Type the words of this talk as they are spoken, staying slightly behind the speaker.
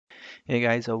Hey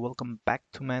guys, welcome back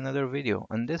to my another video.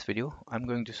 On this video, I'm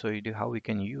going to show you how we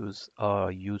can use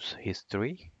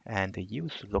history and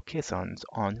use locations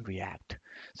on React.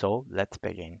 So let's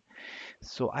begin.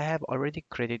 So I have already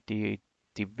created the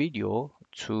video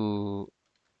to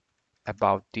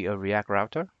about the React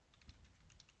router.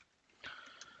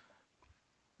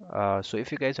 So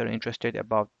if you guys are interested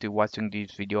about watching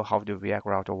this video, how the React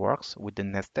router works with the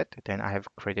nested, then I have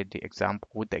created the example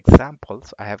with the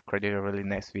examples. I have created a really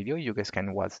nice video. You guys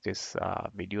can watch these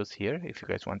videos here if you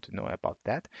guys want to know about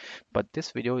that. But this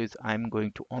video is I'm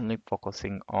going to only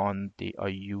focusing on the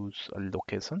use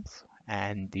locations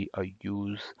and the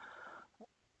use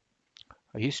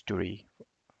history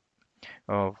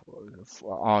of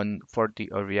on for the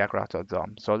React Router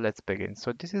DOM. So let's begin.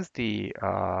 So this is the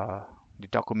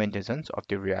documentations of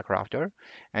the React Router,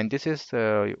 and this is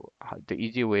the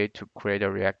easy way to create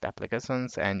a React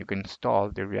applications, and you can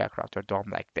install the React Router DOM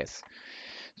like this.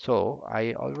 So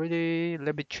I already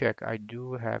let me check. I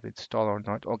do have installed or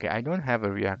not. Okay, I don't have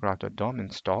a React Router DOM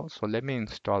installed, so let me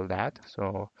install that.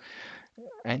 So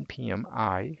npm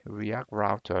I React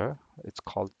Router. It's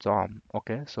called DOM.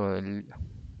 Okay, so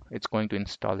it's going to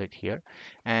install it here,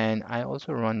 and I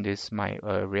also run this my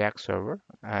React server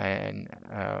and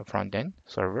front end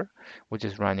server, which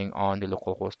is running on the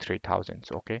localhost 3000.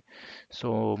 Okay,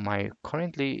 so my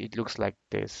currently it looks like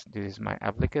this is my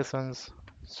applications.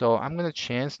 So I'm going to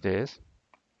change this.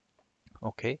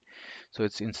 Okay, so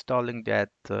it's installing that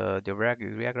the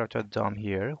React Router DOM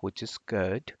here, which is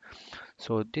good.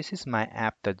 So this is my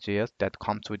app.js that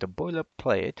comes with a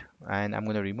boilerplate, and I'm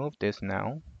going to remove this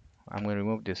now. I'm going to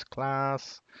remove this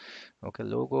class. Okay,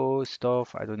 logo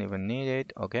stuff, I don't even need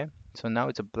it. Okay, so now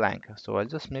it's a blank. So I'll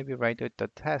just maybe write it the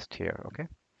test here. Okay,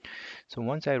 so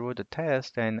once I wrote the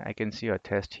test, then I can see a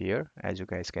test here, as you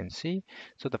guys can see.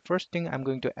 So the first thing I'm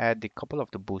going to add the couple of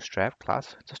the bootstrap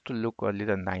class just to look a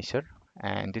little nicer.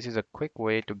 And this is a quick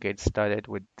way to get started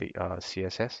with the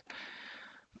CSS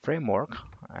framework,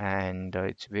 and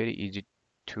it's very easy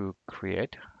to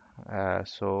create.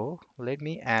 So let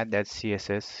me add that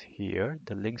CSS here,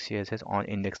 the link CSS on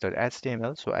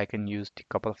index.html, so I can use the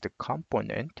couple of the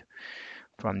component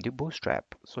from the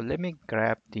bootstrap. So let me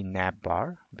grab the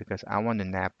navbar because I want the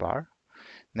navbar.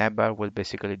 Navbar will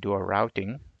basically do a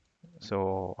routing.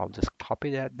 So I'll just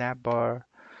copy that navbar,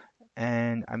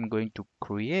 and I'm going to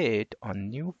create a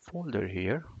new folder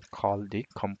here called the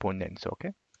components.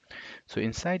 Okay. So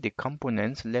inside the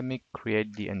components, let me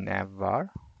create the navbar.js.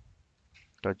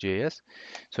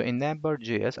 So in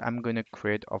navbar.js, I'm going to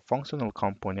create a functional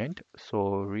component.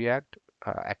 So React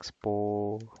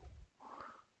Expo.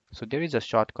 So there is a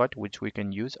shortcut which we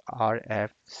can use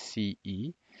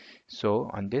RFCE. So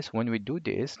on this, when we do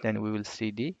this, then we will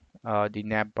see the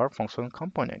navbar functional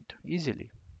component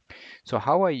easily. So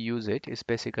how I use it is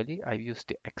basically I use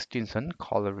the extension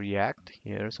called React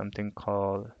here, something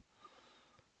called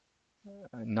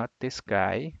not this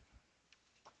guy,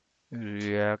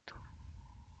 React.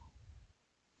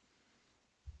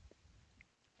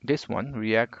 This one,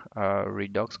 React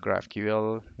Redux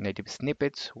GraphQL native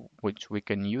snippets, which we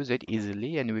can use it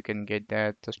easily and we can get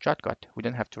that shortcut. We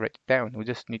don't have to write it down. We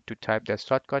just need to type that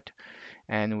shortcut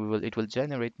and it will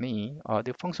generate me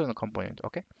the functional component.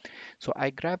 Okay, so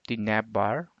I grab the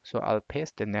navbar. So I'll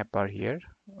paste the navbar here.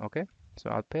 Okay,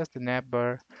 so I'll paste the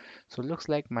navbar. So it looks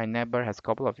like my navbar has a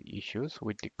couple of issues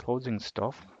with the closing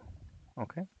stuff.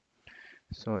 Okay,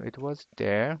 so it was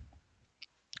there,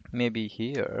 maybe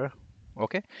here.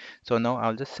 Okay, so now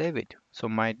I'll just save it. So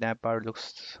my navbar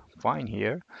looks fine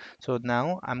here. So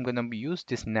now I'm gonna use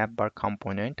this navbar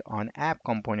component on app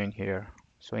component here.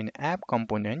 So in app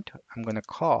component, I'm gonna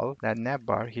call that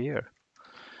navbar here.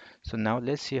 So now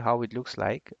let's see how it looks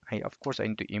like. Of course, I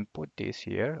need to input this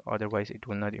here, otherwise it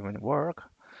will not even work.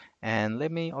 And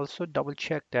let me also double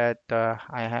check that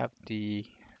I have the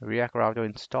React Router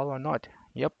installed or not.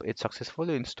 Yep, it's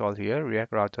successfully installed here,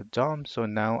 React Router DOM. So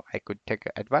now I could take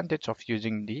advantage of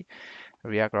using the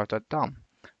React Router DOM.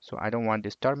 So I don't want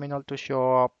this terminal to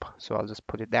show up, so I'll just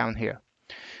put it down here.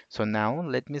 So now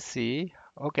let me see.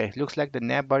 Okay, looks like the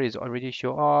navbar is already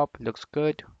show up. Looks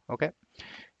good. Okay,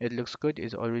 it looks good.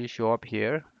 It's already show up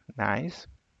here. Nice.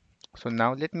 So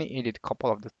now let me edit a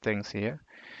couple of the things here.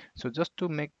 So just to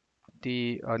make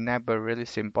the navbar really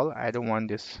simple, I don't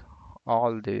want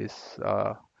all this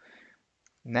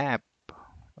nav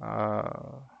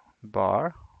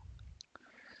bar.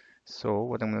 So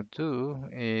what I'm going to do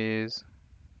is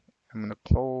I'm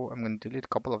going to delete a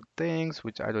couple of things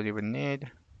which I don't even need.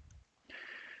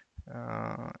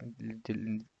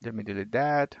 Let me delete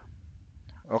that.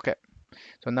 Okay,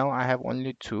 so now I have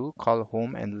only two, call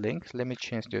home and links. Let me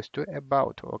change this to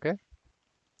about. Okay,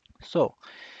 So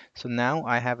so now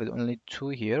I have only two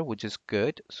here, which is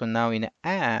good. So now in the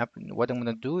app, what I'm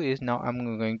going to do is now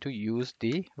I'm going to use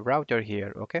the router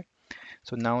here. Okay.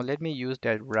 So now let me use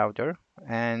that router.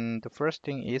 And the first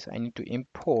thing is I need to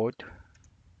import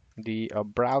the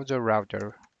browser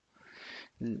router.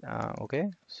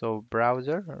 Okay. So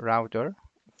browser router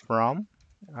from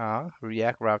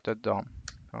React router DOM.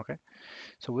 Okay.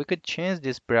 So we could change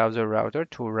this browser router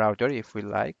to router if we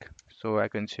like. So I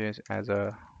can change as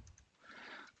a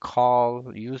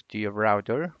use the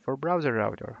router for browser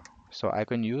router. So I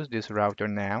can use this router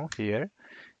now here,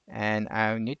 and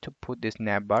I need to put this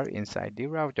navbar inside the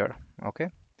router. Okay.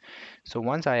 So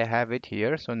once I have it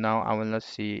here, so now I will not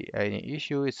see any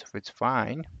issue. It's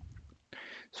fine.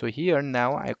 So here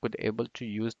now I could able to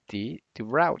use the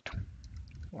route.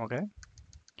 Okay.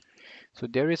 So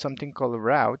there is something called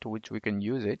route which we can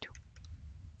use it,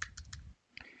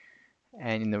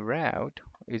 and in the route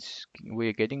it's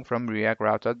we're getting from React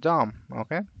router DOM.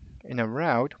 Okay. In a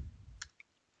route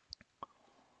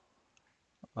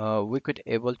we could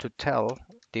able to tell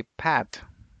the path.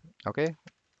 Okay,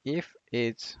 if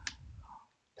it's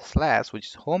slash, which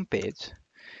is home page,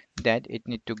 then it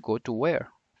need to go to where?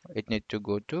 It need to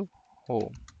go to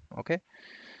home. Okay,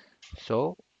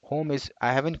 so home is,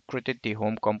 I haven't created the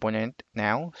home component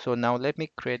now, so now let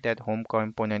me create that home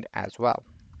component as well.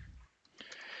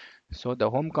 So the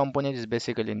home component is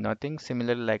basically nothing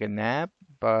similar like a nav,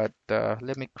 but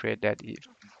let me create that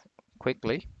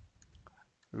quickly.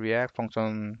 React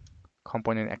function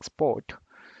component export,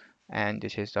 and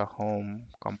this is the home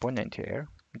component here.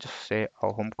 Just say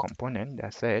our home component,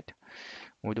 that's it.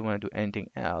 We don't want to do anything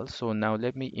else. So now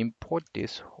let me import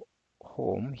this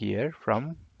home here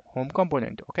from home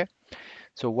component. Okay,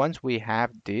 so once we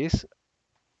have this,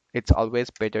 it's always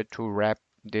better to wrap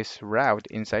this route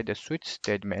inside the switch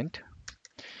statement,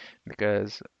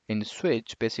 because in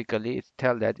switch basically it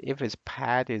tells that if its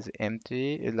path is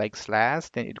empty like slash,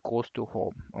 then it goes to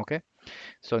home. Okay,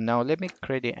 so now let me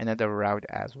create another route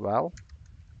as well.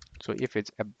 So if it's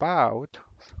about,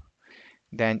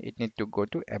 then it need to go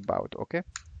to about. Okay,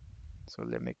 so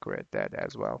let me create that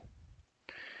as well.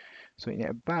 So in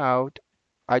about,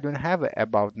 I don't have a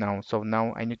about now, so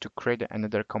now I need to create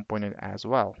another component as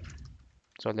well.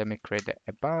 So let me create the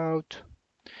about.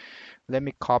 Let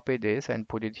me copy this and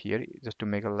put it here just to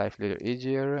make life a little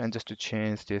easier, and just to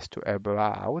change this to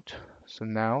about. So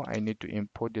now I need to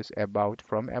import this about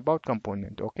from about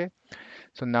component. Okay,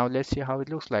 so now let's see how it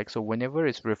looks like. So whenever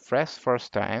it's refreshed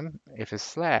first time, if it's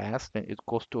slash, then it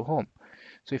goes to home.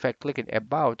 So if I click it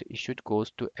about, it should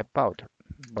goes to about.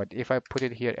 But if I put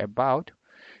it here about,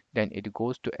 then it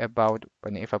goes to about.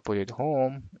 And if I put it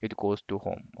home, it goes to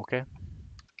home. Okay.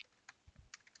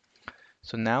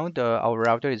 So now our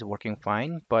router is working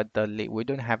fine, but we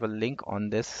don't have a link on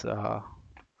this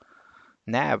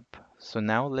nav. So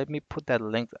now let me put that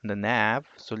link on the nav.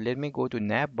 So let me go to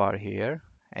nav bar here,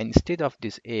 and instead of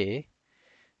this A,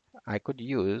 I could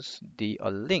use the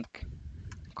link,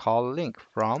 call link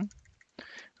from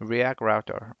React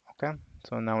router. Okay.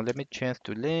 So now let me change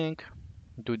to link,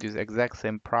 do this exact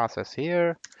same process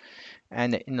here,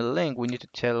 and in the link we need to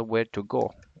tell where to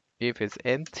go. If it's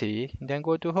empty, then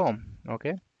go to home.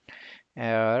 Okay.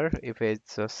 Or if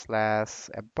it's a slash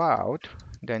about,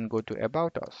 then go to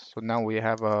about us. So now we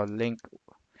have a link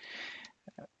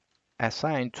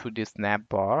assigned to this nav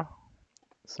bar.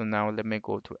 So now let me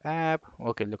go to app.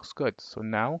 Okay, looks good. So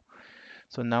now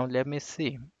let me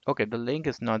see. Okay, the link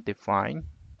is not defined,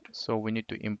 so we need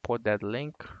to import that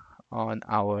link on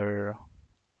our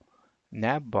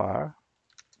nav bar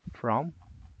from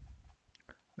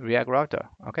React router.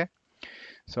 Okay,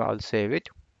 so I'll save it.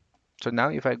 So now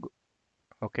if I go,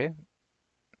 okay,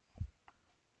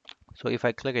 so if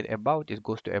I click it about, it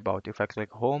goes to about. If I click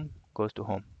home, goes to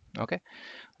home. Okay,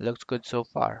 looks good so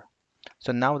far.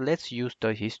 So now let's use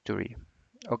the history.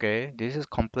 Okay, this is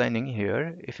complaining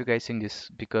here. If you guys seen this,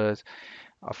 because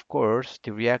of course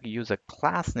the React use a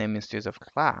class name instead of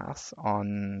class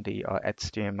on the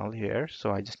HTML here.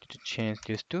 So I just need to change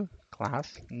this to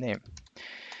class name.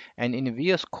 And in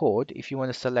VS Code, if you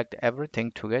want to select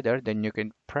everything together, then you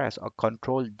can press a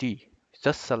Control D.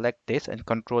 Just select this, and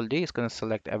Control D is going to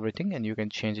select everything, and you can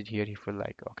change it here if you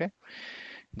like. Okay.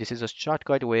 This is a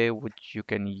shortcut way which you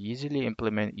can easily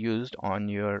implement used on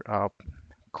your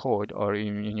code or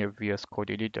in your VS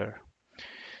Code editor.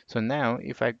 So now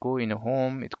if I go in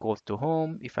home, it goes to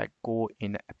home. If I go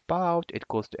in about, it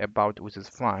goes to about, which is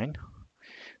fine.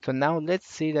 So now let's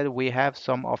see that we have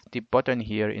some of the button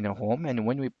here in a home, and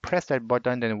when we press that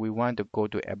button, then we want to go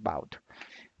to about.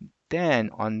 Then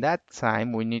on that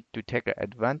time, we need to take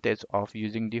advantage of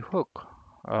using the hook.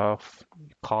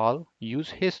 called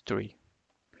useHistory.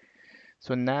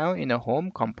 So now in a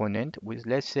home component,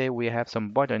 let's say we have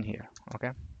some button here.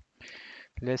 Okay,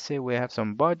 let's say we have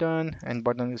some button, and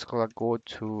button is gonna go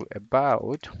to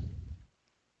about,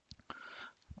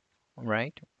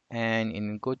 right? And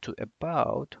in go to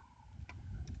about,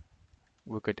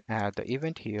 we could add the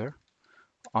event here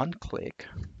on click,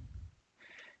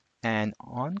 and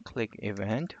on click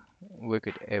event we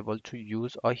could able to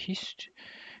use a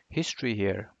history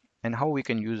here. And how we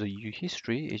can use a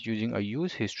history is using a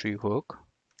use history hook,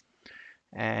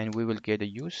 and we will get a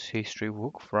use history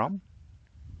hook from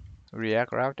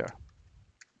React Router.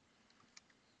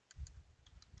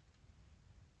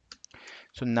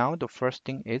 So now the first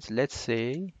thing is, let's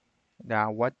say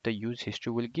that what the use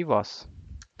history will give us.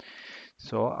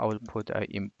 So I will put a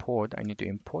import. I need to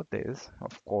import this,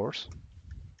 of course,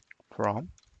 from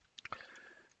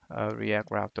React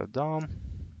Router DOM.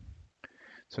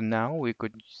 So now we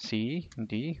could see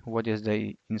the what is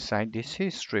the inside this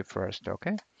history first.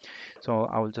 Okay, so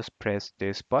I will just press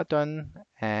this button,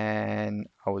 and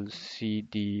I will see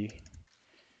the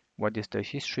what is the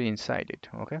history inside it.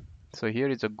 Okay, so here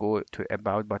is a go to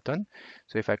about button.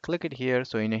 So if I click it here,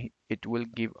 so it will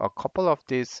give a couple of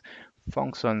these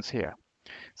functions here,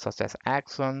 such as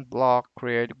action, block,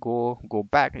 create, go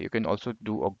back. You can also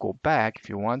do a go back if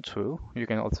you want to. You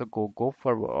can also go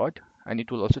forward, and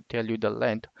it will also tell you the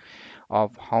length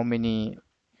of how many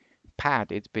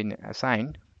path it's been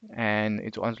assigned, and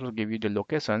it also give you the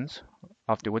locations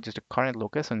of the what is the current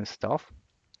location and stuff.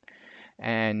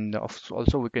 And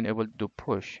also we can able to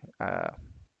push,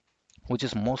 which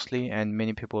is mostly and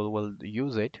many people will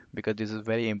use it because this is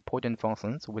very important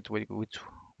functions which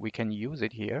we can use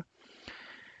it here.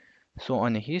 So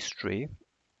on history,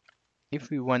 if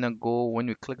we want to go, when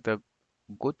we click the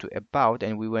go to about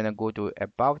and we want to go to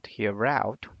about here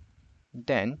route,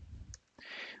 then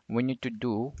we need to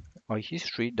do a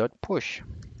history dot push.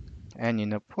 And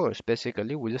in a push,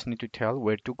 basically we just need to tell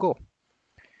where to go.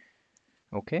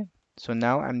 Okay, so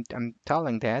now I'm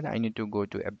telling that I need to go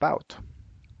to about.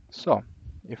 So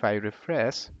if I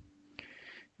refresh,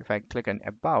 if I click on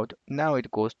about, now it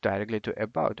goes directly to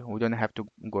about. We don't have to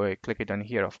go click it on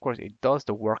here. Of course, it does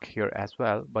the work here as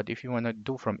well. But if you want to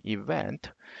do from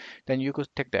event, then you could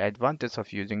take the advantage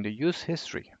of using the use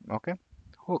history. Okay,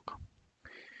 hook.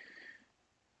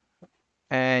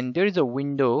 And there is a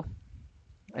window,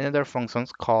 another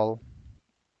functions called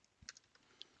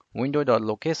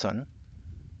window.location.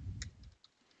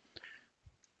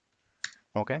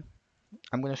 Okay,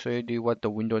 I'm going to show you what the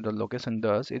window.location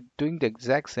does. It's doing the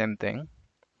exact same thing.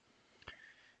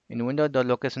 In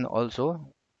window.location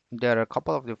also, there are a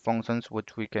couple of the functions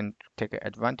which we can take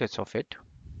advantage of it.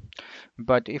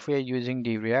 But if we are using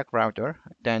the React router,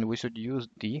 then we should use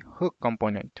the hook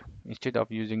component instead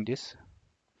of using this.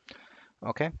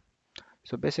 Okay,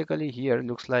 so basically here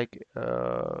looks like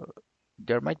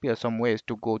there might be some ways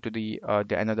to go to the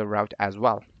another route as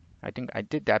well. I think I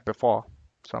did that before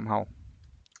somehow,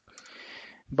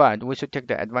 but we should take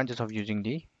the advantage of using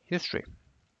the history.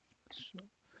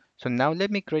 So now let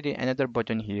me create another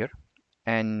button here,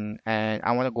 and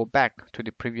I want to go back to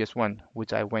the previous one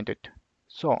which I went it.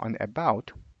 So on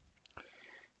about,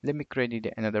 let me create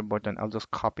another button. I'll just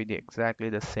copy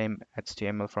exactly the same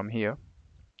HTML from here,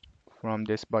 from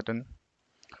this button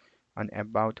on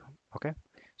about. Okay,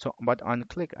 so but on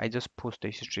click I just push the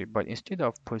history, but instead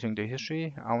of pushing the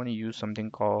history I want to use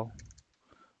something called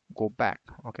go back.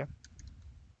 Okay,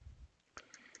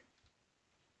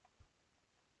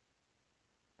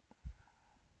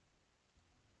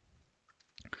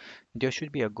 there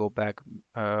should be a go back.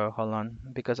 Hold on,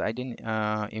 because I didn't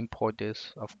import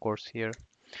this, of course, here.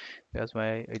 That's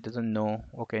why it doesn't know.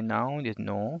 Okay, now it is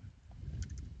no.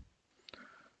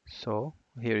 So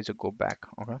here is a go back.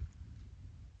 Okay,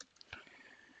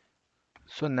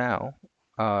 so now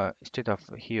instead of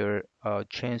here,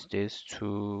 change this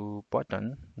to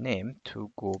button name to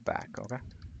go back. Okay,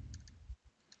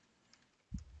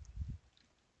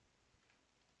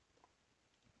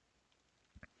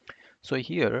 so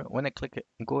here when I click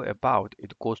go about,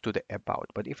 it goes to the about,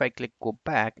 but if I click go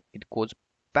back, it goes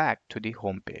back to the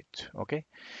home page. Okay,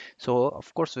 so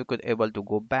of course we could able to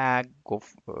go back, go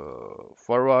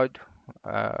forward,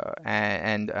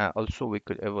 and also we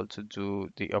could able to do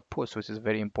the push, which is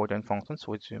very important functions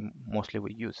which mostly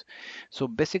we use. So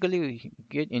basically we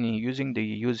get in using the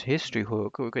use history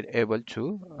hook, we could able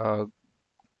to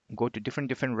go to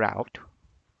different route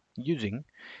using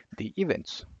the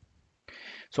events.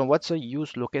 So what's a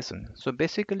use location? So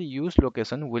basically use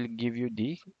location will give you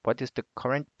the what is the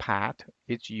current path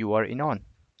which you are in on.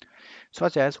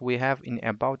 Such as we have in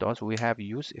about us, we have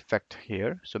use effect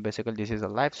here. So basically this is a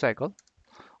life cycle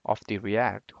of the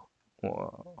React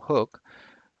hook,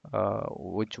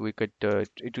 which we could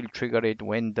it will trigger it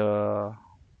when the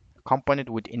component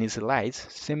would initialize,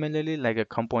 similarly like a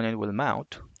component will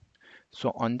mount.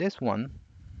 So on this one,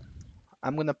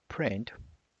 I'm gonna print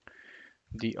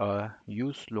the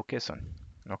use location.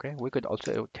 Okay, we could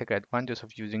also take advantage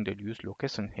of using the use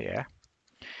location here.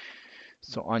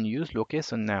 So on use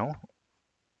location now,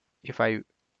 if I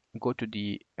go to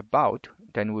the about,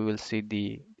 then we will see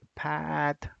the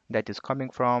path that is coming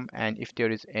from, and if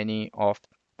there is any of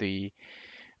the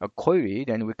query,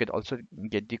 then we could also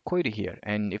get the query here,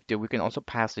 and if there, we can also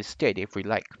pass the state if we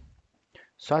like,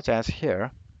 such as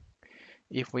here.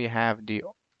 If we have the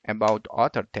about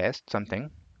author test something,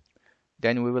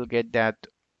 then we will get that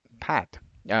path,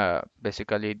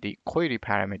 basically the query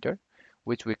parameter,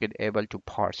 which we could able to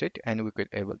parse it, and we could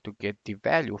able to get the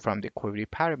value from the query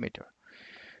parameter.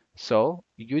 So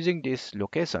using this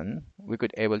location, we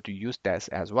could able to use that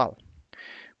as well.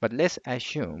 But let's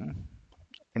assume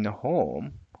in the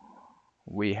home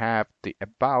we have the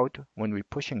about when we're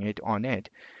pushing it on it,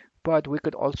 but we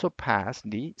could also pass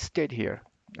the state here.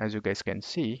 As you guys can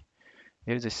see,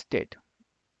 there is a state,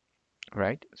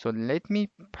 right? So let me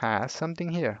pass something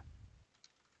here.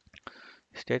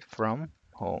 State from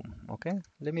home. Okay,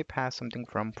 let me pass something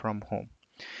from home.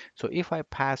 So if I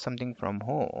pass something from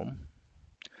home,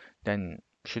 then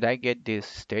should I get this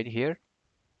state here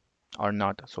or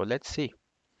not? So let's see.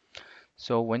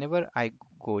 So whenever I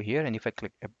go here and if I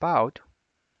click about,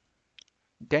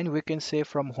 then we can say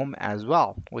from home as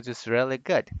well, which is really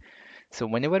good. So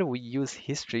whenever we use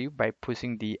history by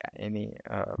pushing the any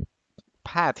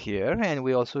path here, and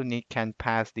we also need can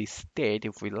pass the state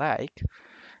if we like,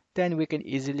 then we can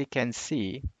easily can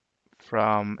see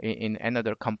from in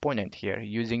another component here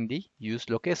using the use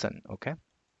location. Okay,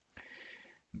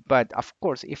 but of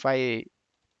course if I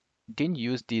didn't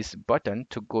use this button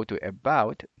to go to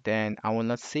about, then I will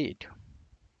not see it,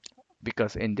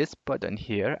 because in this button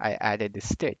here I added the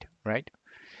state, right?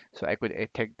 So I could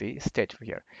take the state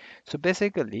here. So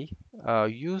basically,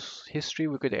 use history,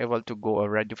 we could able to go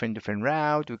a different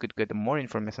route. We could get more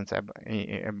information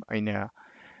in a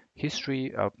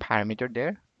history parameter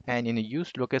there. And in a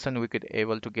use location, we could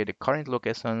able to get the current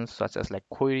locations such as like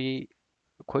query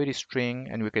string,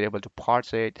 and we could able to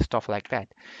parse it, stuff like that.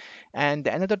 And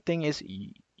another thing is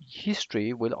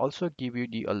history will also give you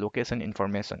the location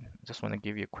information. Just want to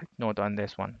give you a quick note on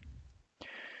this one.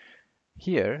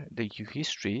 Here, the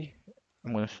history,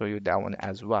 I'm going to show you that one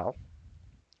as well.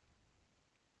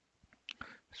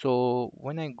 So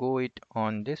when I go it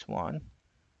on this one,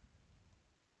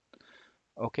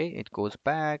 okay, it goes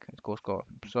back, it goes go.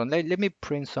 So let me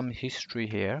print some history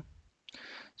here.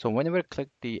 So whenever I click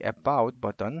the about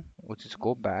button, which is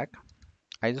go back,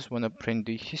 I just want to print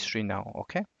the history now,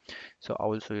 okay? So I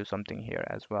will show you something here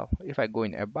as well. If I go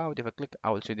in about, if I click, I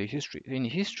will see the history. In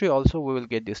history also, we will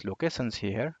get these locations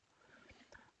here,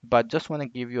 but just want to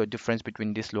give you a difference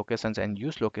between these locations and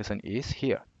use location is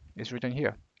here. It's written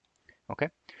here, okay?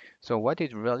 So what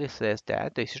it really says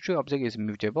that the history object is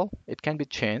mutable, it can be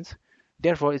changed.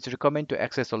 Therefore, it's recommended to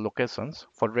access the locations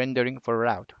for rendering for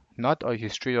route, not a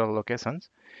history of locations.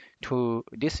 To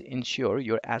this ensure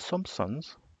your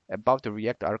assumptions about the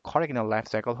React are correct in a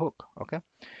lifecycle hook. Okay,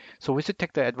 so we should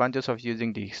take the advantage of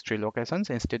using the history locations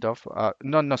instead of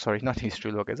no, sorry, not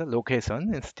history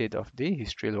location instead of the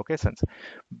history locations.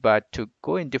 But to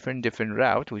go in different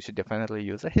route, we should definitely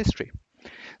use a history.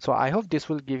 So I hope this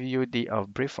will give you the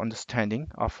brief understanding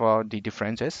of the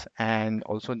differences and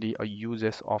also the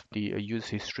uses of the use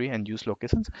history and use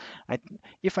locations. I,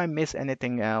 if I miss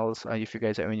anything else, if you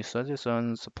guys have any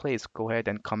suggestions, please go ahead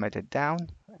and comment it down.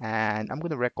 And I'm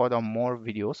going to record on more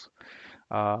videos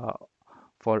uh,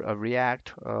 for a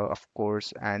React, of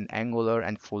course, and Angular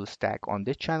and full stack on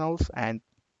the channels. And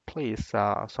please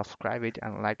subscribe it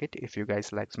and like it if you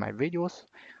guys like my videos.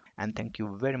 And thank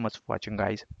you very much for watching,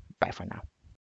 guys. Bye for now.